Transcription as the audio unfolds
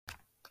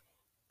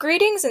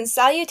Greetings and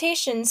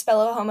salutations,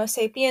 fellow Homo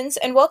sapiens,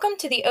 and welcome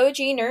to the OG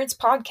Nerds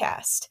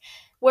podcast,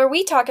 where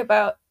we talk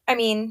about,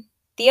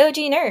 the OG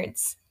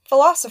nerds,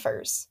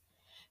 philosophers.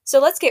 So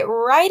let's get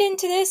right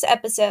into this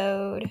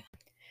episode.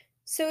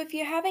 So, if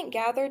you haven't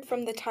gathered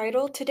from the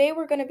title, today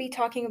we're going to be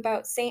talking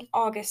about St.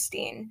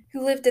 Augustine,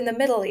 who lived in the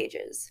Middle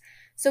Ages.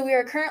 So, we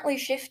are currently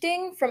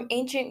shifting from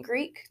ancient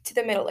Greek to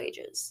the Middle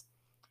Ages.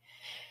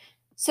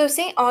 So,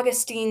 St.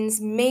 Augustine's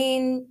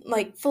main,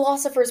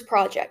 philosopher's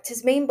project,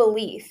 his main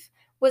belief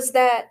was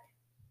that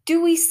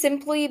do we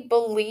simply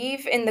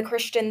believe in the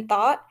Christian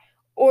thought,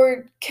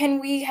 or can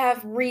we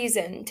have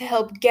reason to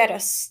help get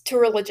us to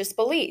religious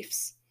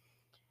beliefs?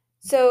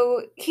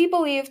 So he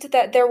believed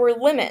that there were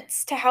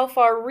limits to how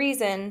far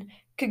reason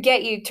could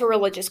get you to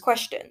religious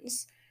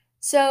questions.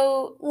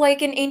 So,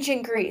 like in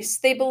ancient Greece,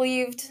 they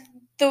believed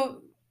the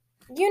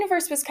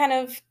universe was kind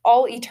of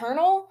all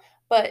eternal,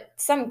 but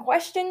some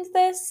questioned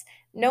this.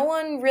 No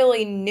one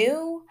really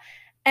knew.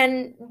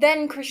 And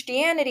then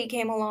Christianity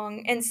came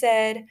along and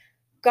said,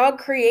 God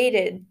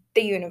created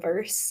the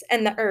universe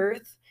and the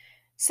earth.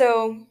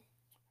 So,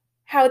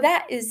 how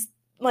that is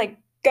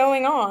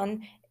going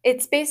on,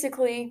 it's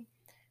basically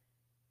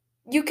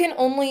you can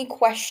only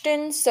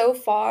question so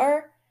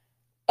far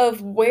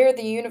of where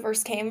the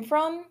universe came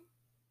from.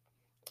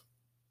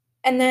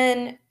 And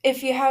then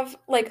if you have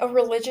a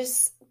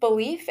religious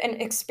belief and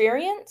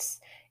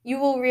experience, you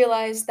will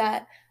realize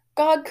that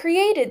God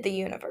created the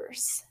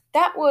universe.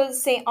 That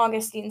was St.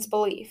 Augustine's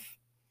belief.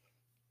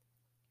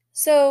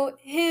 So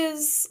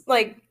his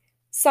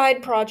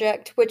side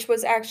project, which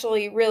was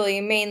actually really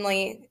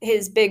mainly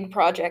his big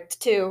project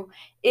too,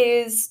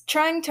 is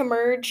trying to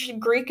merge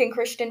Greek and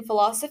Christian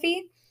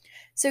philosophy.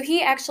 So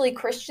he actually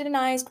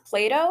Christianized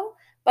Plato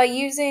by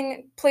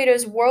using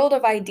Plato's world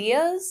of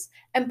ideas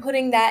and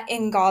putting that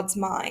in God's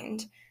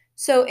mind.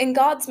 So in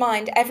God's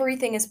mind,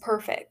 everything is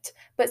perfect.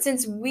 But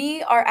since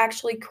we are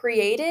actually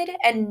created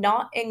and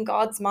not in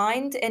God's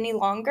mind any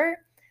longer,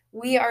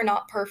 we are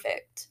not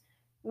perfect.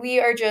 We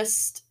are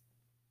just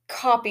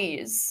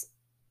copies,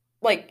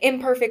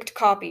 imperfect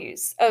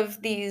copies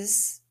of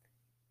these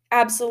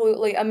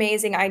absolutely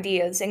amazing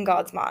ideas in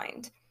God's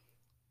mind.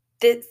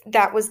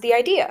 That was the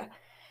idea.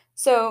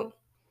 So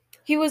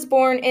he was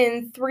born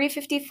in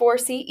 354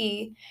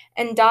 CE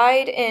and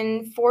died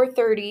in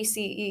 430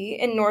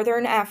 CE in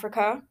northern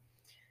Africa.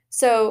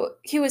 So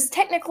he was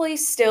technically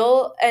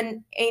still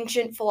an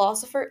ancient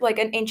philosopher, like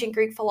an ancient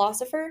Greek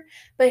philosopher,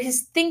 but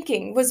his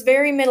thinking was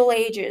very Middle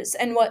Ages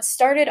and what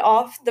started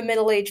off the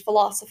Middle Age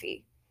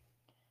philosophy.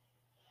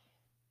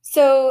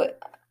 So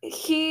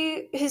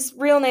his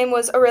real name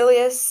was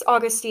Aurelius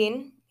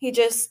Augustine. He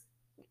just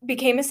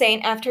became a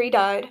saint after he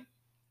died.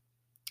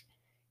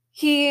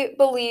 He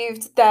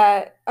believed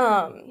that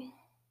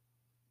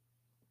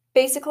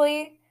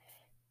basically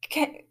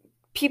can,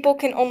 people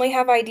can only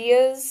have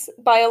ideas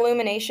by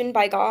illumination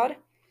by God.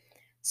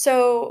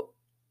 So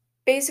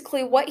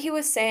basically what he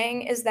was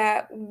saying is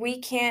that we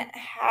can't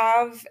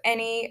have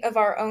any of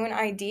our own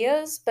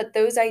ideas, but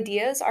those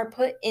ideas are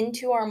put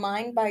into our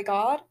mind by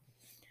God.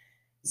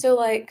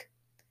 So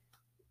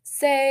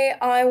say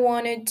I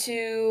wanted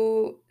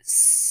to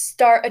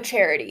start a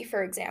charity,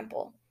 for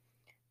example.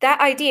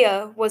 That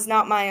idea was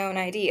not my own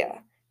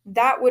idea.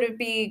 That would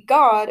be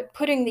God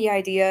putting the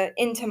idea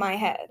into my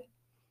head.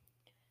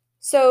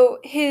 So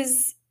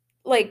his,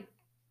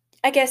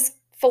 I guess,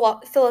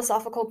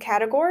 philosophical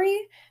category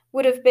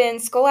would have been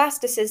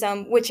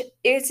scholasticism, which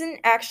isn't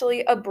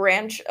actually a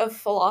branch of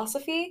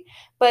philosophy,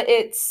 but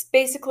it's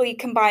basically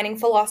combining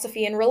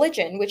philosophy and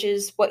religion, which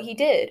is what he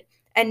did.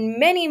 And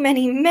many,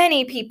 many,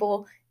 many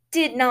people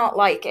did not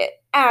like it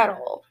at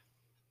all.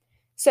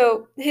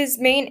 So his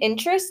main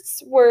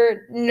interests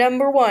were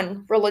number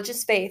one,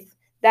 religious faith.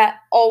 That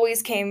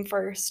always came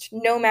first,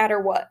 no matter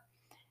what.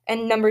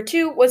 And number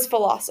two was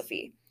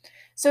philosophy.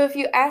 So if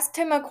you asked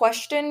him a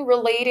question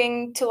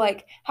relating to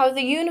how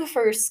the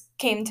universe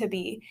came to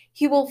be,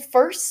 he will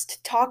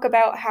first talk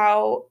about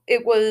how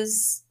it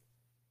was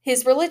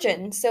his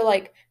religion. So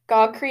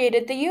God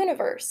created the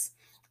universe.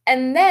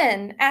 And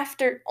then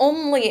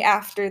only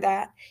after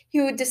that,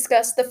 he would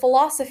discuss the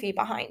philosophy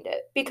behind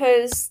it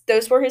because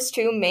those were his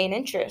two main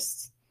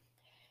interests.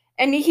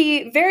 And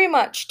he very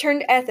much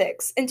turned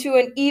ethics into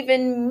an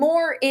even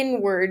more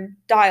inward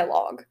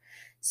dialogue.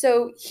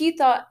 So he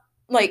thought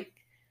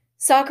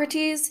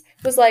Socrates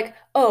was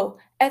oh,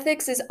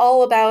 ethics is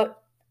all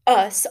about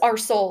us, our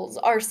souls,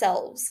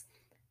 ourselves.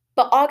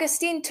 But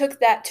Augustine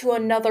took that to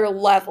another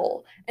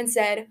level and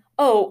said,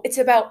 oh, it's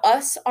about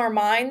us, our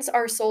minds,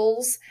 our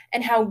souls,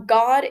 and how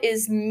God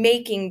is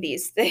making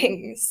these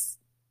things.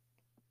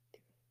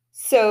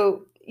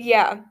 So,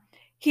 yeah,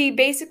 he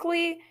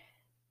basically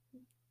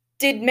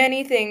did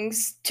many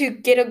things to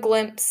get a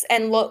glimpse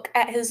and look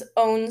at his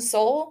own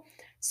soul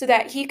so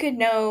that he could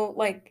know,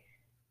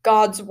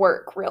 God's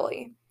work,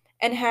 really,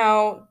 and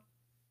how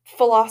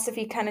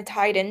philosophy kind of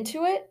tied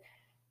into it.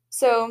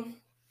 So,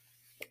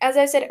 as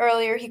I said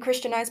earlier, he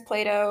Christianized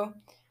Plato,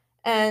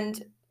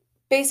 and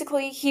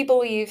basically he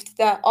believed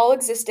that all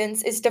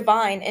existence is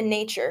divine in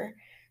nature.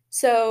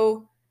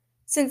 So,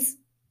 since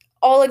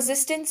all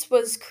existence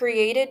was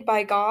created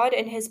by God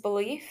in his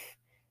belief,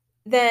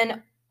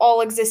 then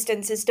all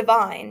existence is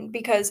divine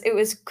because it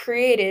was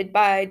created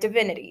by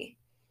divinity.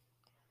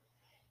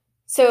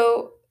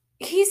 So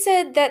he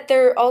said that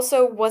there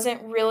also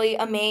wasn't really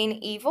a main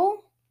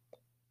evil.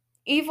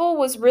 Evil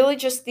was really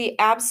just the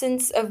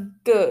absence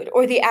of good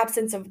or the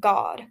absence of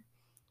God.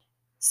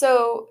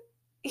 So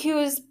he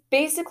was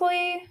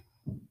basically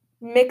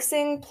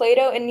mixing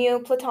Plato and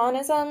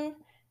Neoplatonism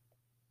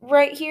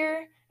right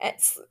here.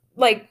 It's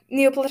like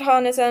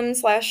Neoplatonism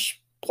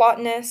slash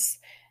Plotinus,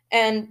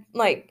 and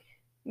like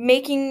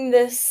making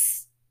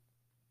this,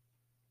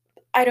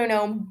 I don't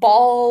know,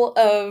 ball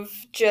of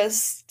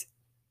just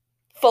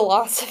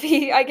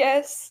philosophy, I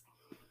guess.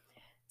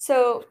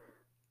 So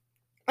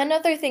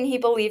another thing he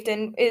believed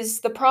in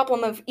is the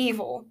problem of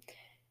evil.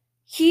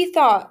 He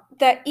thought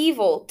that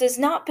evil does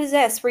not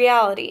possess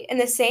reality in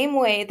the same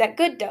way that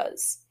good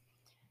does.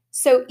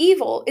 So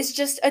evil is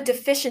just a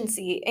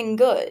deficiency in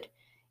good.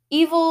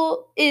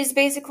 Evil is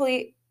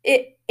basically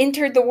it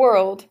entered the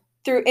world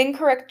through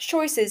incorrect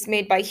choices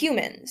made by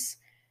humans.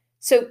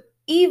 So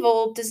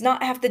evil does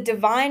not have the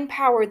divine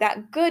power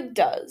that good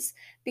does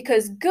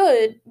because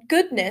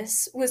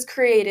goodness was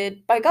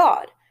created by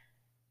God,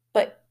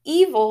 but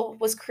evil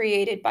was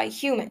created by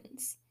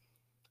humans.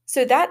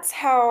 So that's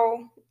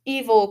how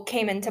evil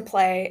came into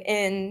play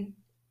in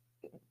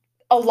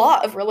a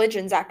lot of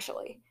religions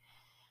actually.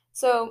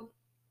 So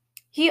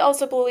he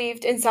also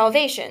believed in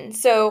salvation,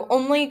 so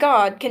only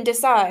God can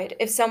decide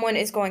if someone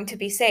is going to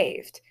be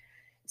saved.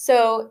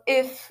 So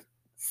if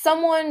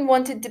someone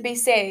wanted to be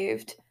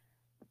saved,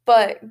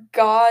 but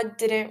God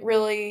didn't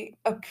really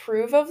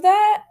approve of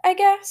that, I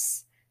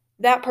guess,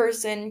 that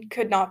person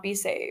could not be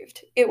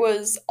saved. It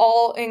was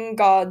all in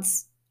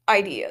God's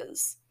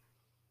ideas.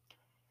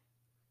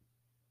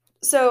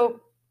 So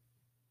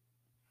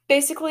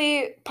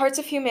basically, parts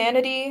of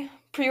humanity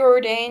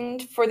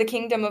preordained for the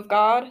kingdom of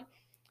God.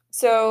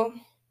 So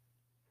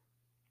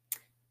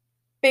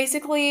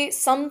basically,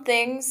 some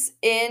things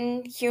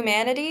in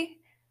humanity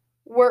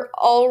were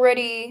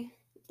already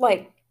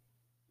like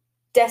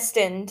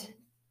destined,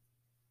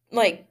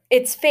 like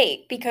it's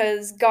fate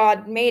because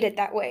God made it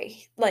that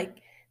way.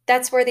 Like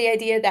that's where the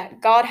idea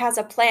that God has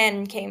a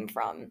plan came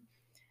from.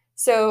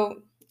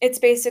 So it's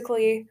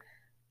basically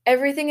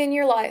everything in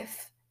your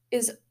life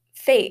is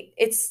fate.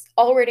 It's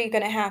already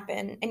going to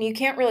happen and you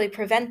can't really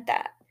prevent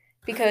that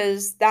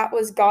because that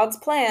was God's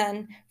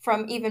plan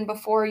from even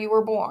before you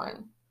were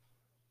born.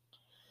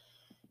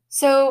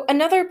 So,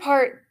 another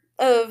part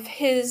of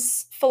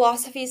his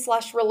philosophy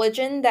slash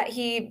religion that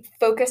he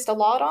focused a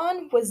lot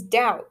on was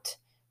doubt.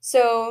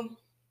 So,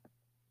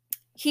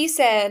 he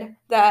said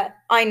that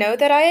I know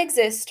that I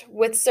exist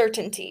with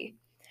certainty.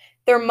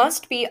 There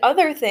must be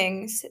other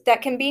things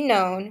that can be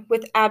known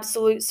with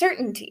absolute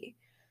certainty.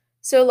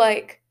 So,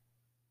 like,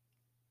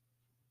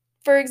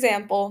 for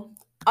example,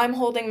 I'm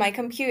holding my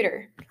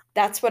computer.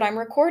 That's what I'm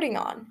recording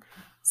on.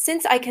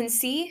 Since I can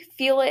see,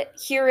 feel it,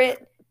 hear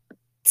it,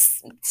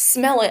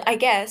 smell it, I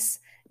guess,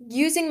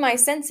 using my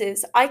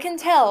senses, I can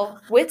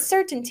tell with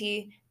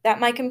certainty that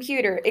my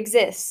computer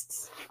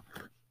exists.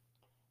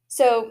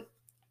 So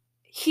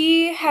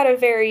he had a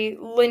very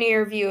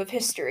linear view of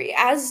history,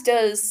 as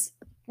does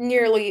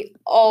nearly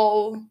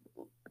all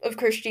of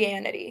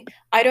Christianity.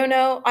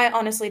 I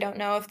honestly don't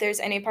know if there's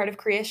any part of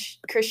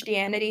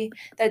Christianity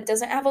that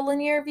doesn't have a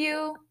linear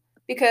view,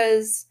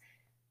 because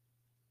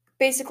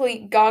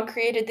basically God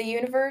created the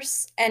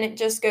universe and it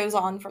just goes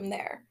on from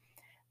there.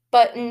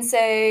 But in,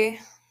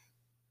 say,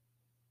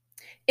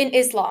 in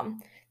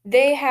Islam,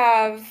 they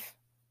have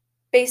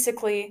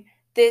basically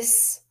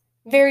this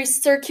very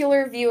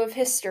circular view of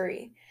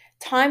history.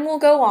 Time will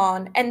go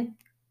on and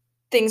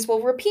things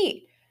will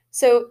repeat.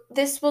 So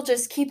this will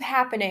just keep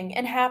happening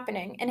and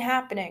happening and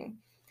happening.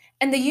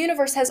 And the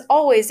universe has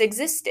always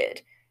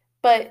existed.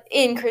 But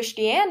in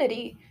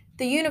Christianity,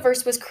 the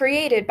universe was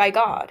created by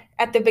God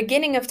at the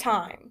beginning of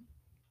time.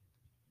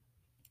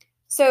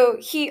 So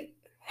he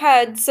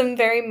had some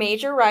very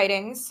major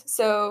writings.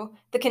 So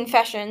the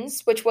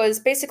Confessions, which was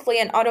basically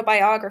an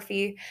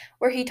autobiography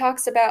where he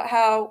talks about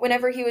how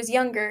whenever he was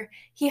younger,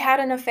 he had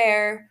an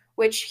affair,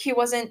 which he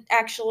wasn't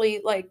actually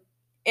like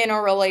in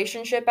a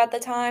relationship at the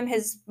time.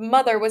 His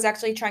mother was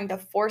actually trying to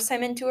force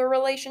him into a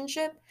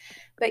relationship,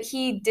 but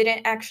he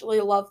didn't actually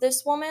love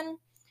this woman.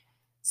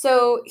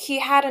 So he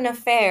had an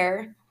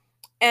affair,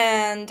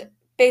 and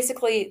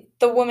basically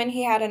the woman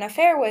he had an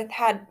affair with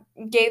had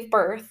gave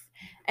birth,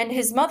 and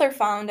his mother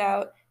found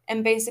out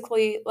and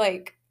basically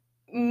like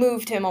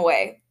moved him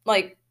away,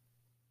 like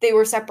they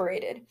were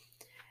separated,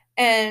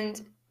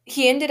 and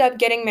he ended up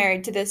getting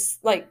married to this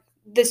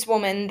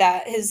woman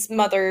that his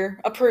mother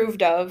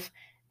approved of,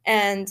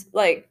 and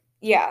like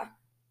yeah,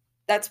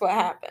 that's what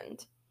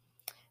happened.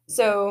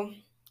 So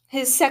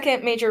his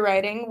second major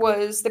writing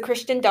was the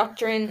Christian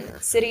doctrine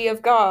City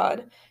of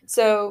God.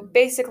 So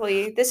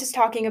basically, this is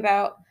talking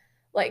about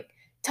like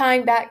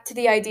tying back to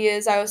the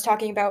ideas I was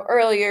talking about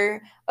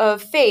earlier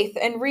of faith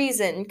and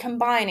reason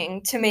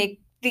combining to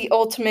make the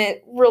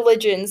ultimate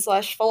religion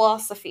slash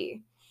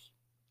philosophy.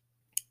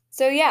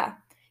 So, yeah,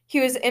 he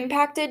was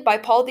impacted by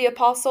Paul the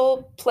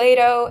Apostle,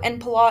 Plato,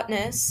 and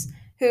Plotinus,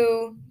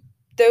 who,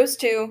 those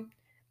two,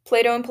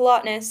 Plato and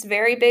Plotinus,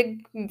 very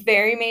big,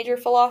 very major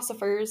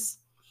philosophers.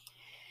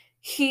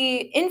 He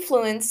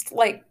influenced,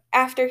 like,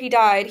 after he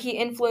died, he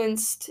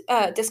influenced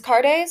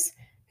Descartes,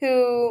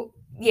 who,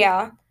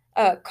 yeah,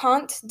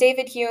 Kant,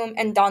 David Hume,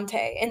 and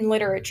Dante in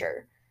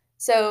literature.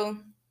 So,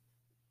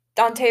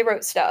 Dante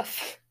wrote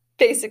stuff,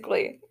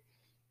 basically.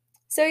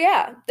 So,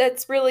 yeah,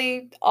 that's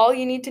really all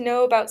you need to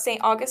know about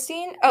St.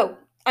 Augustine. Oh,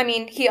 I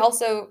mean, he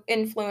also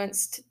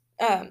influenced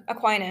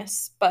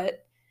Aquinas,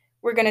 but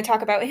we're going to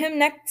talk about him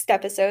next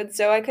episode,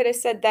 so I could have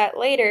said that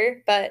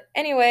later. But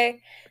anyway,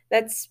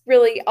 that's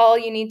really all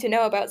you need to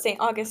know about St.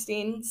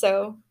 Augustine.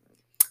 So,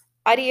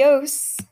 adios.